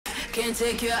Can't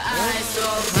take your eyes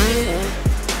off me.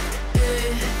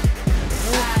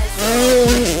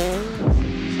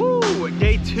 Woo!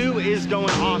 Day 2 is going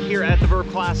off here at the Vurb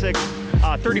Classic.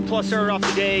 30 plus started off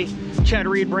today. Chad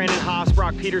Reed, Brandon Haas,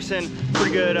 Brock Peterson.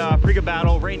 Pretty good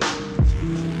battle right now.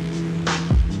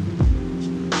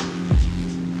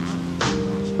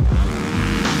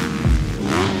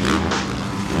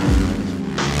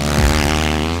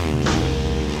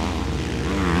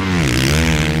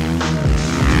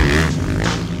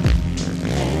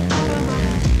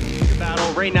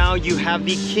 Right now you have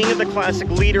the king of the classic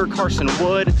leader, Carson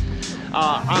Wood,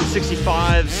 on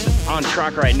 65s on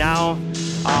track right now.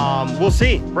 We'll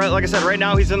see. Right, like I said, right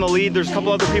now he's in the lead. There's a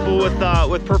couple other people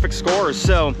with perfect scores.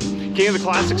 So king of the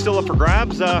classic still up for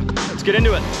grabs. Let's get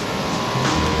into it.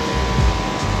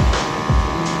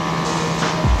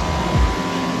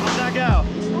 How'd that go?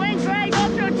 It went great. Got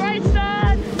to a great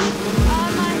start.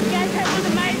 My gas head was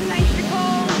amazing. Thanks to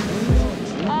Cole.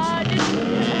 Just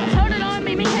held it on.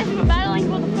 Me and Casey were battling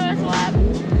for the first lap,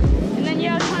 and then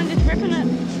yeah, I was kind of just ripping it.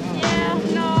 Yeah,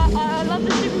 no, I love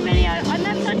the Super Mini. I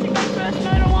never touched a great first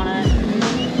moto on it.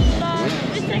 So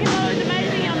this second moto is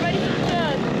amazing. I'm ready for the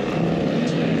third.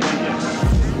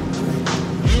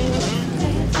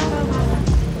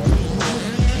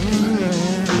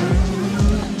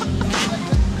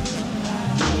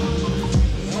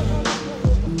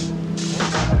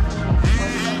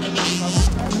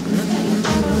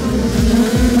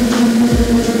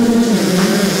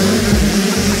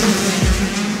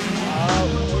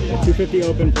 A 250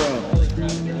 Open Pro.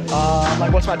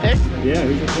 Like what's my pick? Yeah,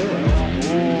 who's your favorite?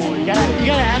 Ooh, you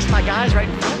gotta ask my guys right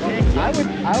before pick.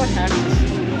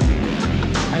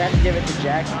 I'd have to give it to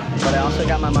Jack, but I also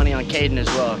got my money on Clayton as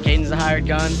well. Clayton's the hired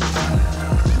gun.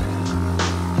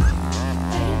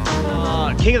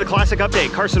 King of the Classic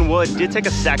update, Carson Wood did take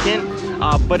a second,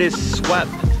 but has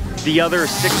swept the other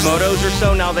 6 motos or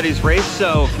so now that he's raced.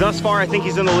 So thus far, I think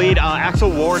he's in the lead. Axel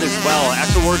Ward as well.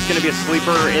 Axel Ward's gonna be a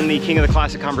sleeper in the King of the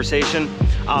Classic conversation.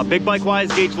 Big bike wise,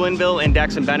 Nxt Lvl and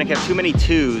Dax and Bennick have too many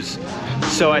 2s.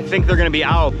 So I think they're gonna be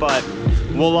out, but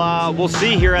we'll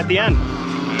see here at the end.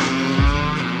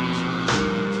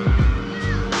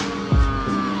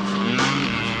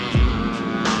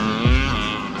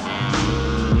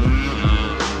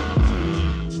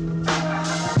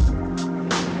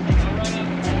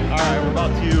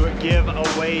 To give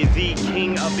away the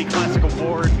King of the Classic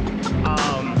award.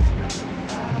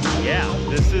 Yeah,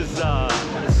 this is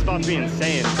about to be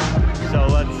insane. So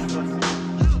let's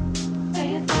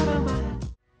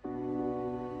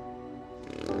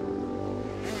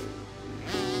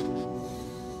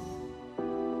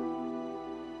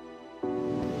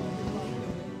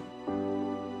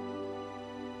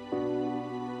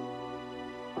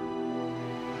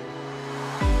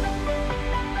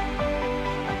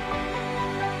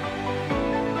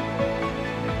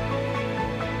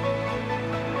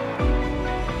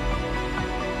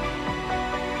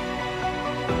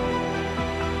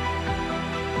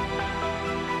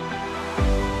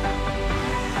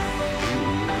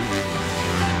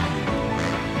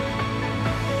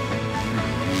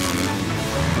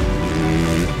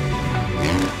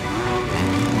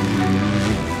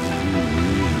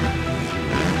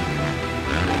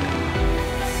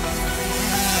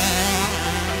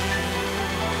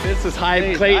This is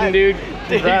hype, Clayton, dude.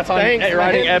 Congrats on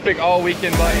riding epic all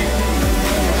weekend, buddy.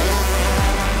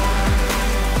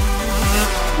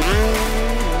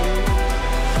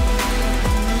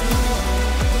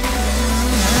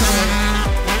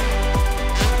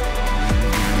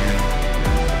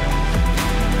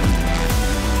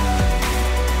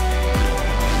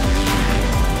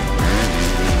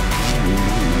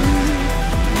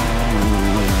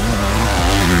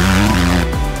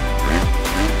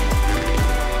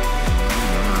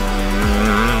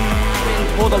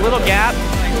 Pulled a little gap.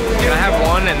 Dude, I have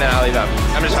one and then I'll leave out.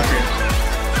 I'm just hungry.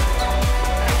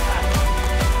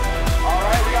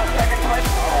 Alright, we got second place.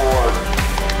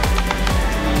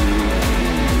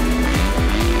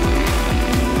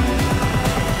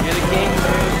 You're the king,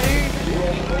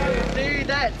 dude. Dude,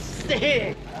 that's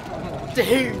sick.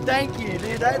 Dude, thank you,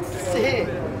 dude. That's sick.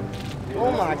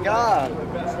 Oh my god.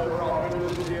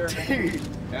 Dude.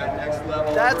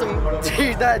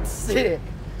 Dude, that's sick.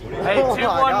 Hey,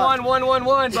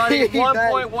 2-1-1-1-1-1, buddy.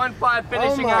 1.15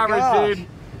 finishing average,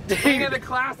 dude. King of the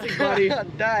Classic, buddy.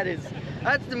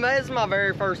 That's my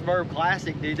very first Vurb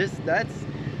Classic, dude. That's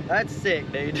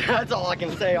sick, dude. That's all I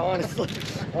can say, honestly.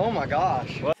 Oh my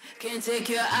gosh. Can't take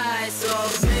your eyes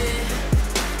off me.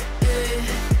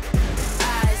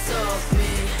 Eyes off me.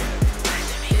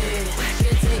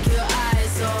 Can't take your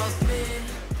eyes off me.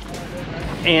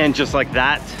 And just like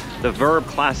that, the Vurb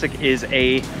Classic is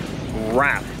a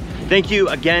wrap. Thank you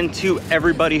again to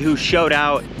everybody who showed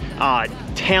out.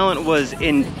 Talent was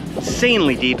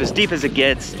insanely deep as it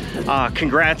gets.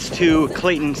 Congrats to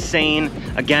Clayton Sain,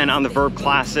 again on the Vurb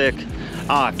Classic.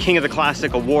 King of the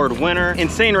Classic award winner.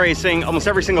 Insane racing, almost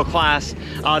every single class.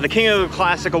 The King of the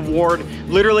Classic award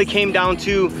literally came down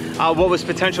to what was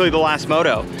potentially the last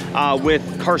moto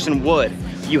with Carson Wood.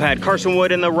 You had Carson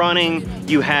Wood in the running,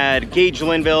 you had Nxt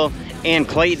Lvl and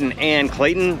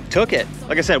Clayton took it.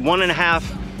 Like I said,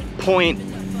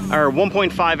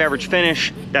 1.5 average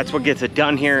finish. That's what gets it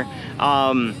done here.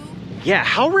 Yeah,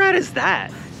 how rad is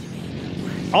that?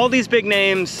 All these big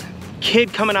names,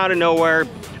 kid coming out of nowhere,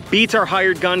 beats our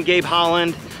hired gun, Gabe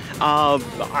Holland.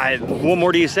 What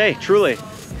more do you say, truly?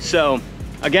 So,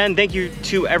 again, thank you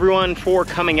to everyone for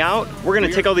coming out. We're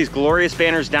gonna take all these glorious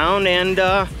banners down and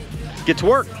get to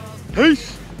work.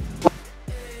 Peace.